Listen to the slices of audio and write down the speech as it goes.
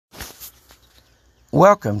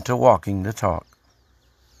Welcome to Walking the Talk.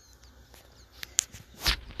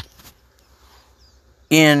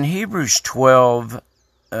 In Hebrews 12,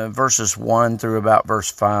 verses 1 through about verse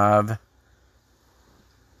 5,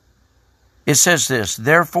 it says this,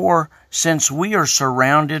 "Therefore, since we are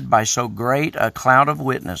surrounded by so great a cloud of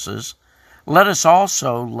witnesses, let us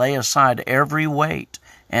also lay aside every weight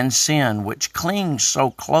and sin which clings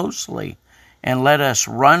so closely, and let us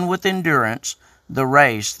run with endurance the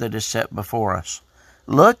race that is set before us,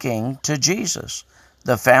 looking to Jesus,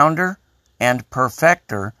 the founder and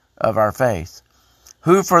perfecter of our faith,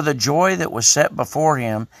 who for the joy that was set before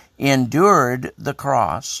him endured the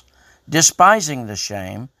cross, despising the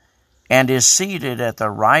shame, and is seated at the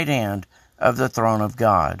right hand of the throne of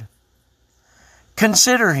God.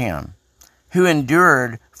 Consider him who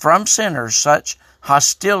endured from sinners such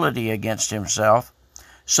hostility against himself,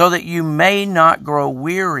 so that you may not grow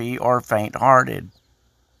weary or faint-hearted.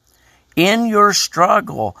 In your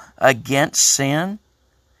struggle against sin,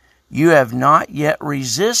 you have not yet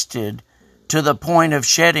resisted to the point of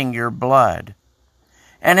shedding your blood.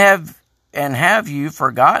 And have you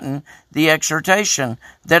forgotten the exhortation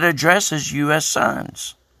that addresses you as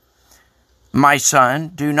sons? My son,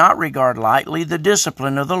 do not regard lightly the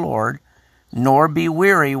discipline of the Lord, nor be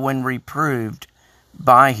weary when reproved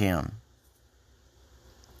by him."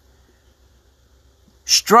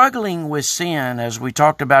 Struggling with sin, as we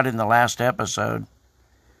talked about in the last episode,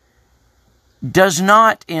 does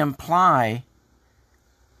not imply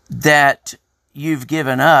that you've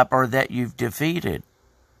given up or that you've defeated.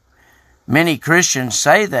 Many Christians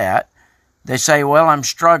say that. They say, well, I'm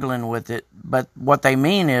struggling with it, but what they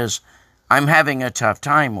mean is, I'm having a tough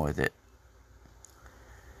time with it.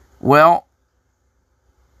 Well,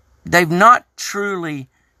 they've not truly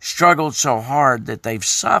struggled so hard that they've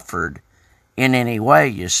suffered in any way,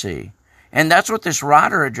 you see. And that's what this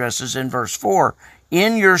writer addresses in verse 4.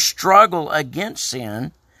 In your struggle against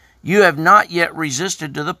sin, you have not yet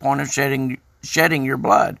resisted to the point of shedding your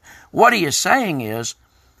blood. What he is saying is,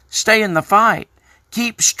 stay in the fight.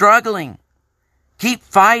 Keep struggling. Keep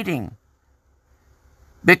fighting.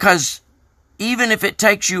 Because even if it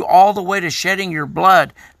takes you all the way to shedding your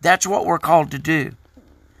blood, that's what we're called to do.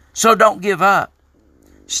 So don't give up.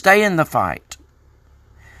 Stay in the fight.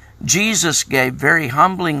 Jesus gave very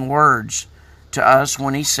humbling words to us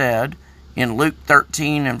when he said in Luke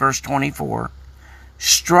 13 and verse 24,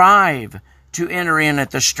 "Strive to enter in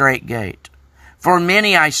at the strait gate. For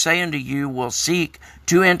many, I say unto you, will seek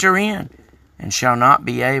to enter in, and shall not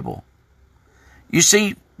be able." You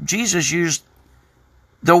see, Jesus used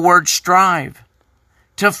the word strive,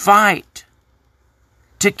 to fight,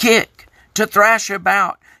 to kick, to thrash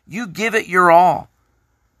about. You give it your all,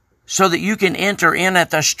 so that you can enter in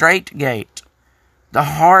at the strait gate, the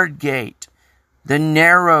hard gate, the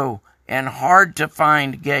narrow and hard to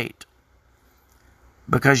find gate.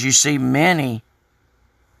 Because you see, many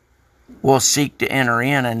will seek to enter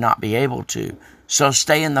in and not be able to. So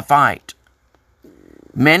stay in the fight.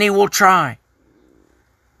 Many will try,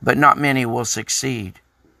 but not many will succeed.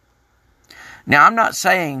 Now, I'm not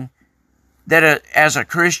saying that as a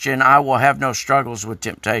Christian, I will have no struggles with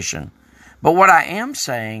temptation. But what I am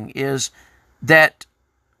saying is that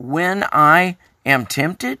when I am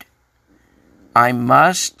tempted, I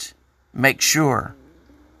must make sure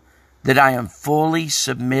that I am fully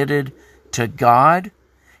submitted to God,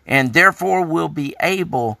 and therefore will be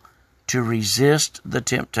able to resist the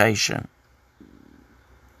temptation.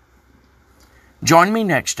 Join me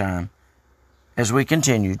next time as we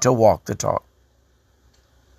continue to walk the talk.